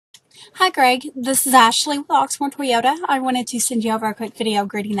Hi Greg, this is Ashley with Oxmoor Toyota. I wanted to send you over a quick video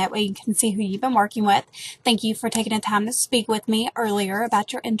greeting, that way you can see who you've been working with. Thank you for taking the time to speak with me earlier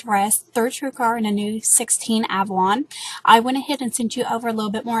about your interest through TrueCar in a new 16 Avalon. I went ahead and sent you over a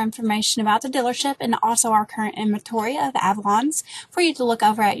little bit more information about the dealership and also our current inventory of Avalons for you to look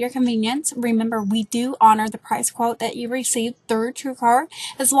over at your convenience. Remember, we do honor the price quote that you received through TrueCar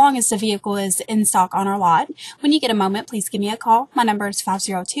as long as the vehicle is in stock on our lot. When you get a moment, please give me a call. My number is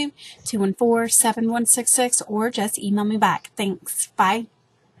 502-214-7166 or just email me back. Thanks. Bye.